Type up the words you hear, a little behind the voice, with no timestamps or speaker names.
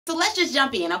let's just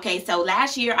jump in. Okay, so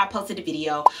last year I posted a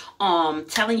video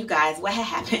telling you guys what had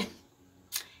happened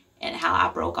and how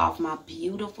I broke off my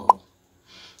beautiful,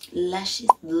 luscious,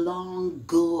 long,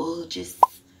 gorgeous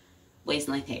waist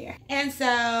length hair. And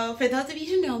so for those of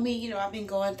you who know me, you know I've been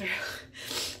going through,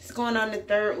 it's going on the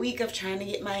 3rd week of trying to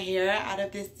get my hair out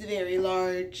of this very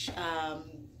large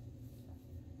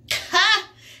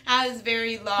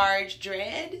very large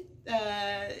dread.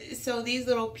 So these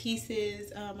little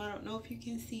pieces, I don't know if you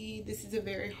can see, this is a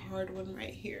very hard one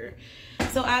right here.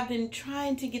 So I've been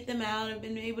trying to get them out. I've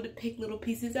been able to pick little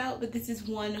pieces out, but this is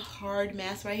one hard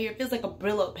mass right here. It feels like a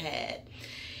Brillo pad.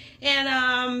 And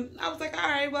I was like, all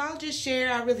right, well, I'll just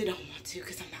share. I really don't want to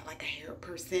because I'm not like a hair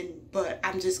person, but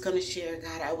I'm just going to share.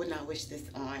 God, I would not wish this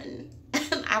on.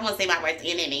 I won't say my worst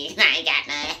enemy. I ain't got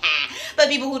none. But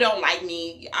people who don't like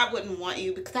me, I wouldn't want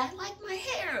you because I like my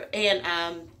hair. And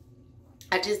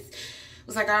I just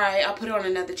was like, all right, I'll put it on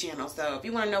another channel. So if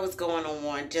you want to know what's going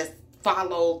on, just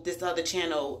follow this other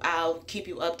channel. I'll keep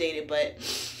you updated. But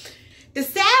the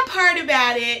sad part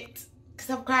about it, because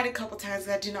I've cried a couple times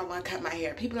because I do not want to cut my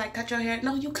hair. People like, cut your hair.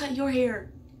 No, you cut your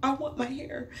hair. I want my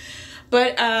hair.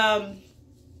 But I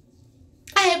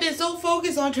have been so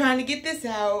focused on trying to get this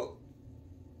out.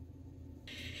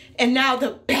 And now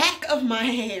the back of my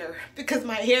hair, because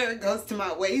my hair goes to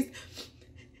my waist,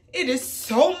 it is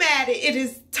so matted. It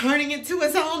is turning into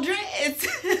its own dreads.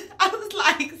 I was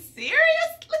like,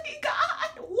 seriously,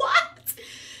 God, what?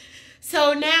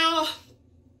 So now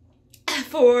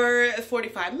for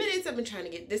 45 minutes, I've been trying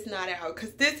to get this knot out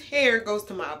because this hair goes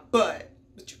to my butt.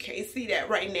 But you can't see that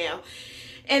right now.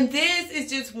 And this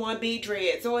is just one big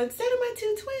dread. So instead of my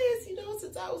 2 twists, you know,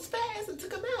 since I was fast and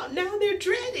took them out, now they're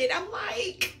dreaded. I'm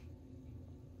like,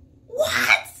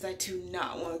 what? I do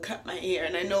not want to cut my hair.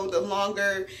 And I know the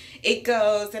longer it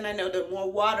goes, and I know the more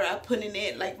water I put in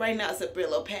it. Like right now, it's a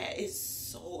Brillo pad. It's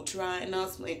so dry. And I'll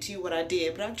explain to you what I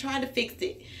did. But I'm trying to fix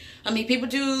it. I mean, people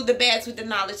do the best with the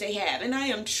knowledge they have. And I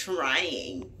am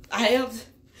trying. I have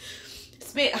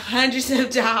spent hundreds of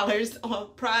dollars on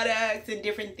products and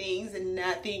different things, and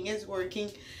nothing is working.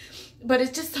 But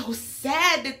it's just so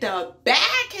sad that the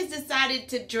back has decided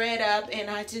to dread up,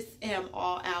 and I just am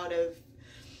all out of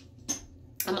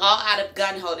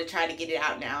gun-ho to try to get it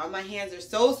out now. My hands are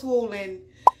so swollen.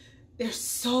 They're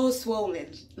so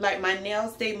swollen. Like my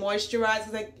nails stay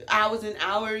moisturized like hours and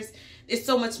hours. There's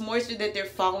so much moisture that they're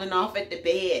falling off at the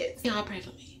bed. Y'all pray for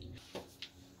me.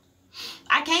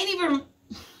 I can't even.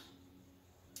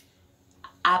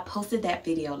 I posted that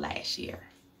video last year.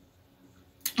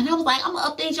 And I was like, I'm going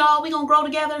to update y'all. We going to grow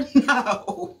together.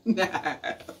 No.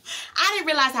 I didn't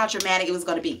realize how dramatic it was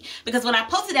going to be. Because when I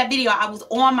posted that video, I was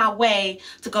on my way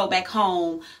to go back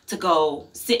home to go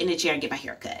sit in the chair and get my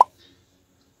hair cut.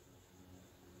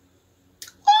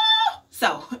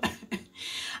 So,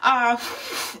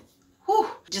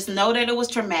 just know that it was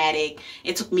traumatic.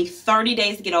 It took me 30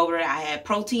 days to get over it. I had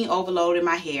protein overload in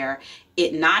my hair.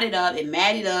 It knotted up. It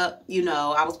matted up. You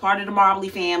know, I was part of the Marbly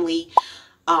family.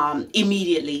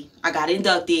 Immediately I got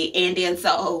inducted, and then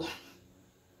so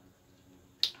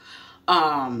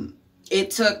it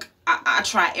took, I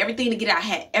tried everything to get it. I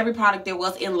had every product there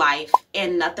was in life,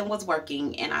 and nothing was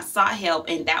working, and I sought help,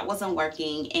 and that wasn't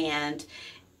working. And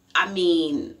I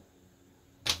mean,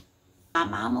 my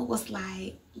mama was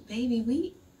like,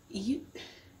 baby,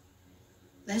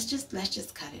 let's just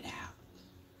cut it out.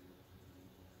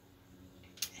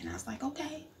 And I was like,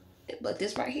 okay. But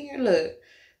this right here, look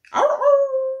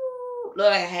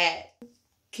like a hat.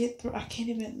 Get through. I can't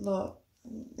even look.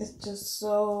 It's just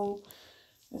so.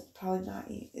 It's probably not.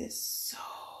 It's so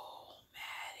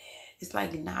matted. It's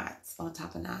like knots on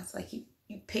top of knots. Like you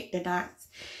pick the knots,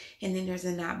 and then there's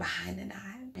a knot behind the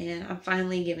knot. And I'm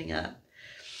finally giving up.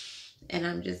 And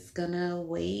I'm just gonna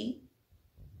wait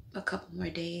a couple more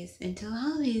days until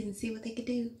holidays and see what they could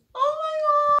do. Oh my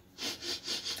God.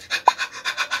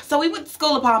 So we went to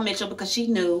school with Paul Mitchell because she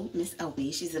knew Miss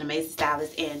Opie. She's an amazing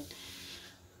stylist, and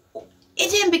it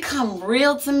didn't become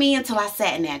real to me until I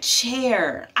sat in that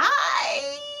chair.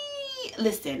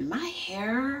 Listen, my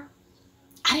hair,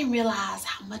 I didn't realize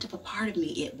how much of a part of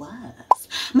me it was.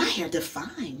 My hair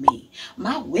defined me.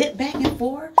 My whip back and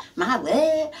forth, my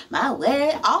leg,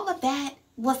 all of that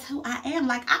was who I am.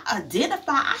 Like, I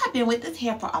identify, I have been with this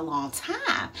hair for a long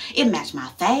time. It matched my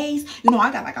face. You know,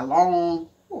 I got like a long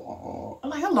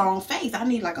face. I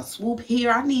need like a swoop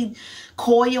here. I need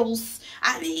coils.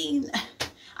 I mean,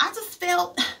 I just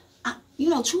felt, you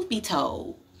know, truth be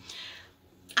told,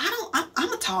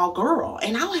 I'm a tall girl,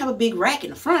 and I don't have a big rack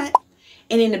in the front.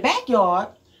 And in the backyard,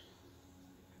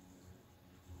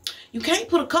 you can't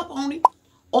put a cup on it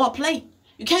or a plate.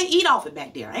 You can't eat off it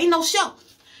back there. Ain't no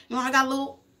shelf. You know, I got a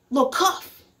little little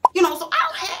cuff. You know, so I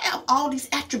don't have all these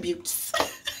attributes.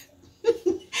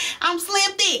 I'm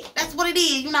slim thick. That's what it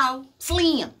is, you know,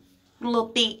 slim, a little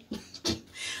thick.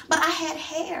 But I had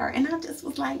hair, and I just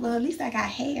was like, well, at least I got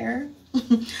hair.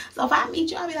 So if I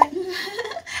meet you, I'll be like,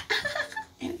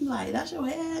 and be like, that's your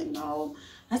hair, you know,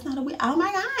 that's not a wig. Oh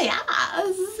my God, yeah,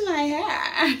 this is my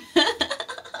hair.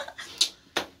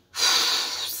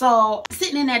 So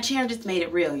sitting in that chair just made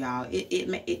it real, y'all. It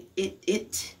made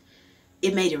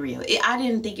it real. I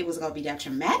didn't think it was gonna be that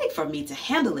traumatic for me to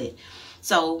handle it.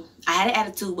 So I had an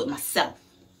attitude with myself,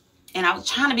 and I was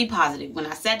trying to be positive when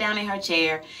I sat down in her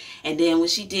chair. And then when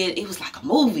she did, it was like a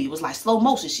movie. It was like slow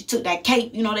motion. She took that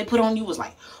cape, you know, they put on you, was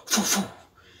like, foo, foo.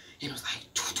 And it was like,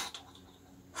 doo, doo, doo,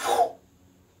 foo,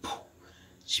 foo.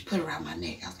 She put it around my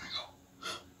neck. I was like,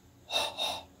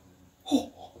 oh, oh,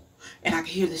 oh. And I could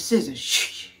hear the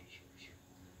scissors.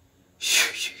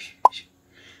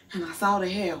 And I saw the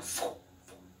hair.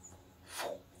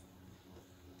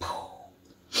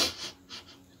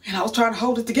 And I was trying to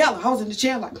hold it together. I was in the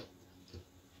chair like,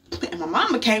 and my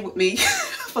mama came with me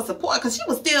for support because she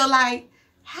was still like,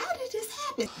 how did this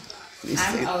happen?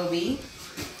 I'm Obi,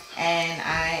 and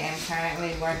I am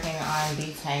currently working on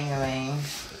detangling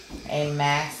a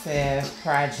massive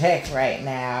project right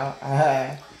now.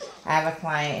 I have a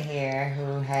client here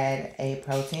who had a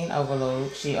protein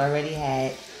overload. She already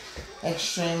had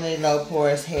extremely low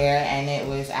porous hair, and it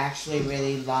was actually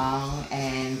really long,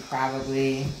 and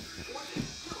probably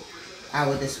I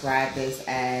would describe this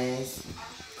as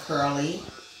curly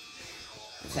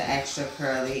to extra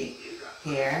curly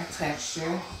hair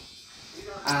texture.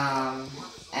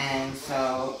 And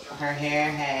so her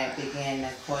hair had begun to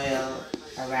coil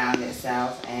around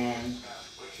itself and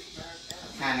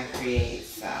kind of create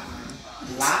some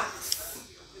locks.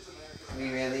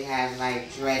 We really have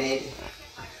like dreaded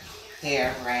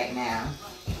hair right now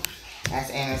that's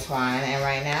intertwined, and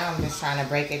right now I'm just trying to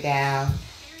break it down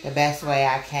the best way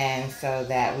I can so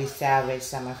that we salvage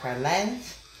some of her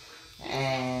length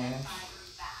and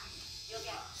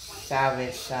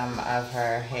salvage some of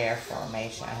her hair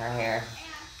formation, her hair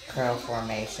curl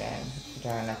formation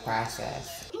during the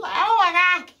process. Oh my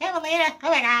God, can't believe it. Oh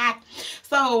my God.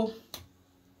 So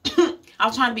I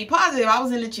was trying to be positive. I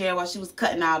was in the chair while she was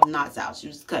cutting all the knots out. She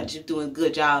was cutting. She was doing a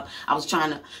good job. I was trying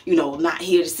to, you know, not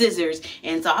hear the scissors.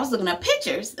 And so I was looking at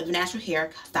pictures of natural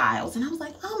hairstyles. And I was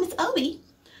like, oh, Miss Obi,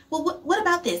 well, what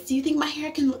about this? Do you think my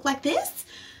hair can look like this?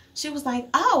 She was like,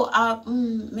 oh,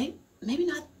 maybe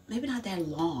not that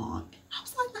long. I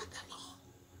was like, not that long.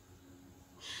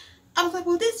 I was like,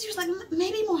 well, this, she was like,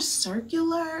 maybe more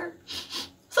circular.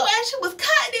 So as she was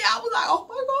cutting it, I was like, oh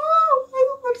my God,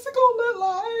 what's it gonna look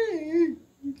like?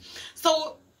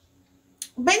 So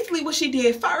basically what she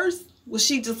did first was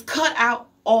she just cut out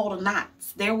all the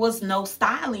knots. There was no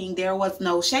styling, there was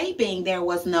no shaping, there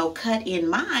was no cut in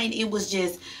mind. It was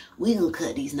just, we gonna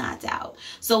cut these knots out.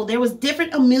 So there was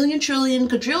different, a million, trillion,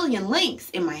 quadrillion lengths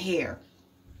in my hair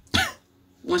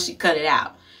when she cut it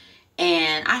out.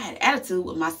 And I had attitude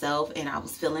with myself, and I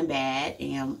was feeling bad.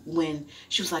 And when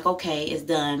she was like, okay, it's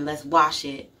done, let's wash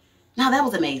it. Now that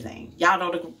was amazing. Y'all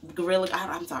know the Gorilla,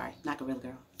 I'm sorry, not Gorilla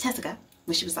Girl, Tessica,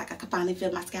 when she was like, I could finally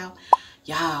feel my scalp.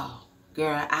 Y'all,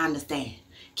 girl, I understand.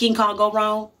 King Kong go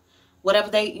wrong. Whatever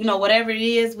they, you know, whatever it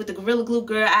is with the Gorilla Glue,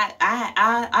 girl,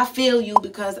 I feel you,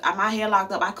 because my hair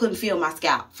locked up. I couldn't feel my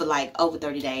scalp for like over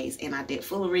 30 days. And I did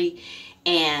foolery.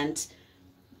 And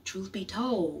truth be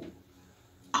told,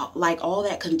 like all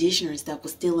that conditioner and stuff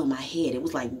was still in my head. It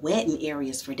was like wet in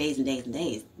areas for days and days and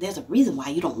days. There's a reason why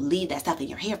you don't leave that stuff in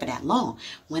your hair for that long.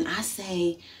 When I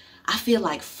say I feel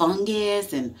like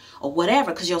fungus or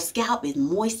whatever, because your scalp is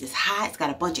moist, it's hot, it's got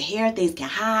a bunch of hair, things can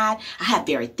hide. I have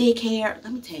very thick hair.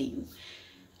 Let me tell you,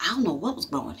 I don't know what was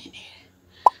growing in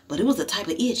there, but it was a type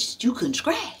of itch that you couldn't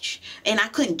scratch. And I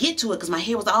couldn't get to it because my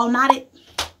hair was all knotted.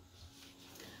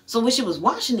 So when she was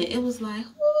washing it, it was like,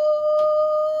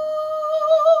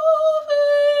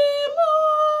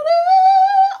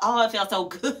 oh, it felt so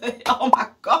good. Oh my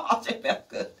gosh, it felt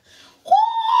good.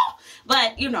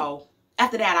 But, you know,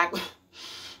 after that,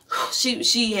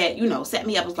 she had, you know, set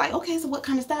me up. I was like, okay, so what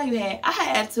kind of style you had? I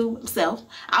had attitude with myself.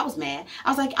 I was mad.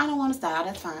 I was like, I don't want a style.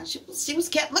 That's fine. She was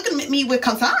kept looking at me with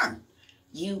concern.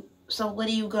 So what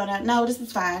are you gonna, no, this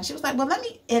is fine. She was like, well, let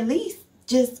me at least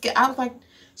just get, I was like,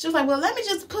 she was like, well, let me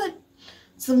just put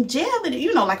some gel in it,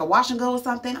 you know, like a wash and go or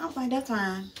something. I was like, that's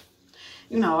fine.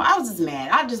 You know, I was just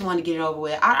mad. I just wanted to get it over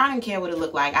with. I didn't care what it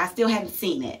looked like. I still haven't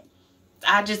seen it.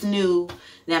 I just knew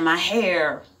that my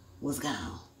hair was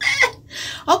gone.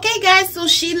 Okay, guys, so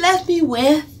she left me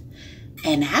with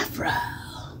an afro.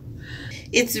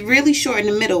 It's really short in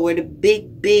the middle where the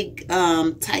big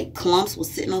tight clumps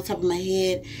was sitting on top of my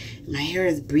head. My hair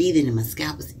is breathing and my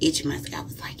scalp is itching. My scalp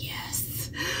was like,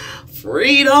 yes,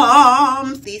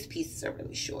 freedom. These pieces are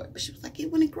really short. But she was like,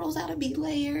 when it grows out, it'll be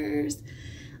layers.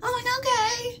 I'm like,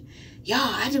 okay. Y'all,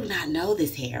 I do not know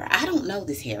this hair. I don't know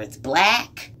this hair. It's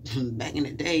black. Back in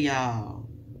the day, y'all.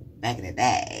 Back in the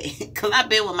day. Because I've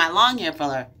been with my long hair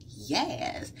for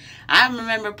yes. I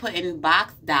remember putting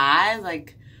box dyes,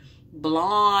 like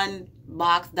blonde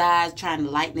box dyes, trying to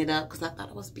lighten it up because I thought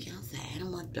it was Beyonce. I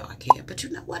don't want dark hair. But you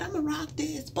know what? I'm going to rock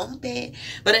this, bump it.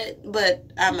 But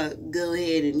I'm going to go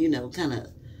ahead and, you know, kind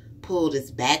of pull this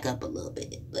back up a little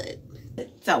bit.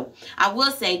 So I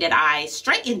will say that I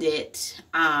straightened it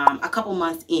a couple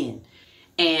months in.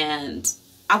 And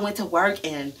I went to work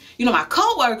and, you know, my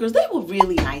co-workers, they were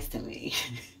really nice to me.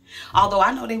 Although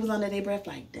I know they was under their breath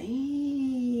like,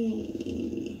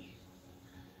 dang.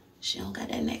 She don't got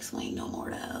that neck swing no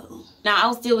more though. Now,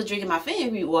 I still was drinking my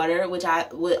fenugreek water, which I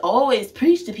would always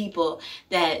preach to people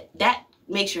that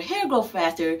makes your hair grow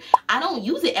faster. I don't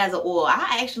use it as an oil.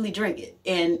 I actually drink it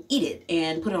and eat it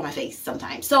and put it on my face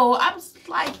sometimes. So I was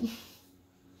like,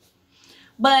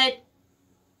 but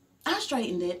I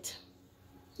straightened it,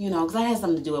 you know, because I had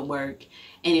something to do at work.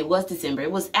 And it was December.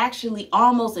 It was actually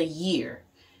almost a year.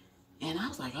 And I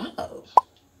was like, oh.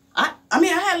 I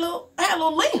mean, I had a little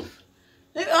length.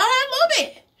 I had a little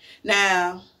bit.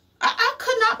 Now, I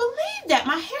could not believe that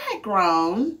my hair had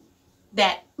grown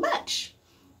that much.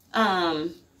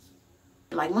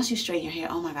 Like once you straighten your hair,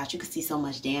 oh my gosh, you could see so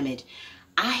much damage.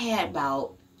 I had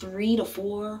about 3 to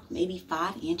 4, maybe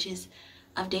 5 inches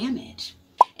of damage.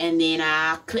 And then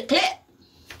I cut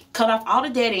off all the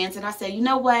dead ends, and I said, you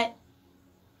know what?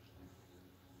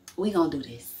 We gonna do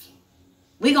this.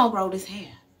 We gonna grow this hair.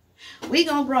 We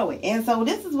gonna grow it. And so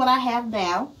this is what I have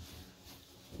now.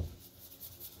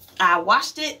 I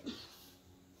washed it,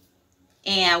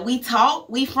 and we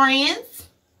talked. We friends.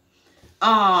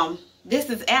 This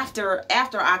is after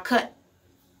I cut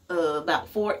about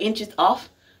 4 inches off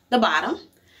the bottom.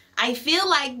 I feel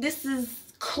like this is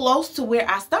close to where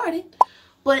I started,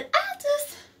 but I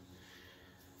just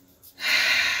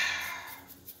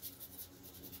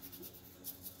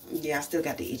yeah, I still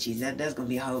got the itchies. That's gonna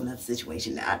be a whole nother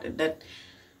situation now.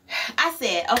 I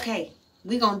said, okay,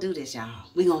 we gonna do this, y'all.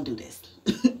 We gonna do this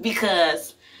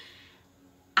because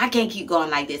I can't keep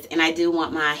going like this, and I do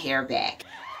want my hair back.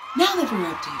 Now that we're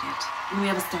updated and we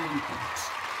have a starting point,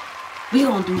 we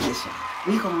gonna do this, y'all.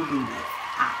 We gonna do this.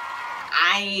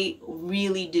 I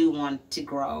really do want to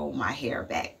grow my hair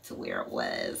back to where it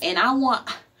was, and I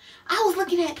was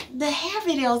looking at the hair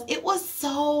videos.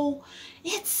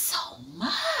 It's so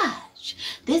much.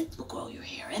 This will grow your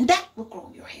hair, and that will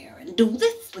grow your hair, and do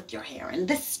this with your hair, and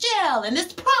this gel, and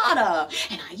this product,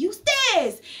 and I use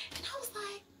this. And I was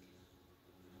like,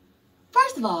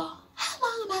 first of all, how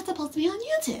long am I supposed to be on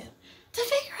YouTube to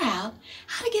figure out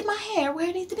how to get my hair where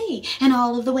it needs to be, and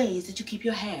all of the ways that you keep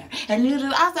your hair? And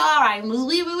I said, all right,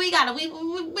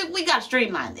 we gotta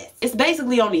streamline this. It's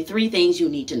basically only 3 things you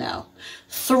need to know.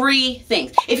 3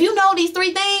 things. If you know these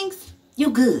 3 things, you're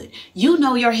good. You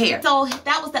know your hair. So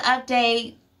that was the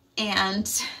update, and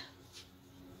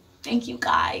thank you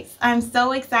guys. I'm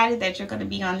so excited that you're gonna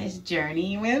be on this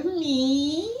journey with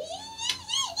me.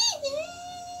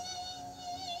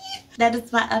 That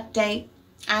is my update.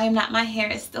 I am not my hair.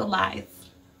 It still lies.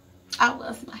 I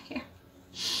was my hair.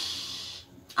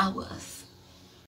 I was.